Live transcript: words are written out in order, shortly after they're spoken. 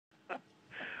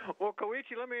Well,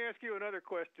 Koichi, let me ask you another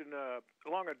question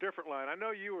along a different line. I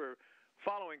know you were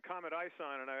following Comet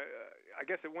ISON, and I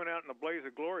guess it went out in a blaze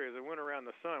of glory as it went around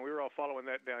the sun. We were all following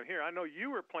that down here. I know you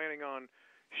were planning on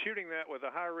shooting that with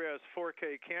a high-res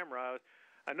 4K camera.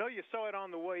 I know you saw it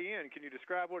on the way in. Can you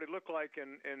describe what it looked like,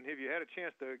 and have you had a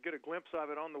chance to get a glimpse of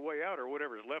it on the way out, or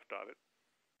whatever's left of it?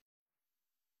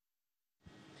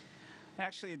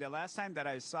 Actually, the last time that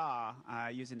I saw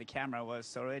using the camera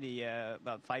was already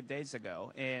about 5 days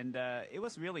ago, and it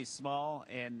was really small,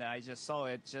 and I just saw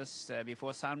it just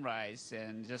before sunrise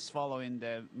and just following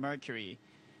the Mercury,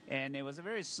 and it was a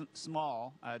very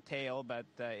small tail, but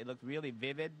it looked really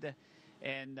vivid,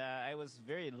 and I was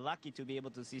very lucky to be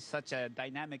able to see such a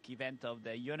dynamic event of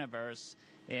the universe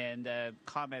and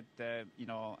comet,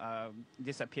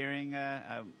 disappearing,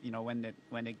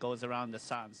 when it goes around the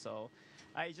sun. So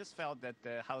I just felt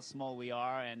that how small we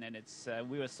are, and then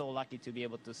we were so lucky to be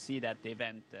able to see that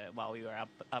event while we were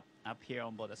up here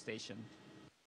on board the station.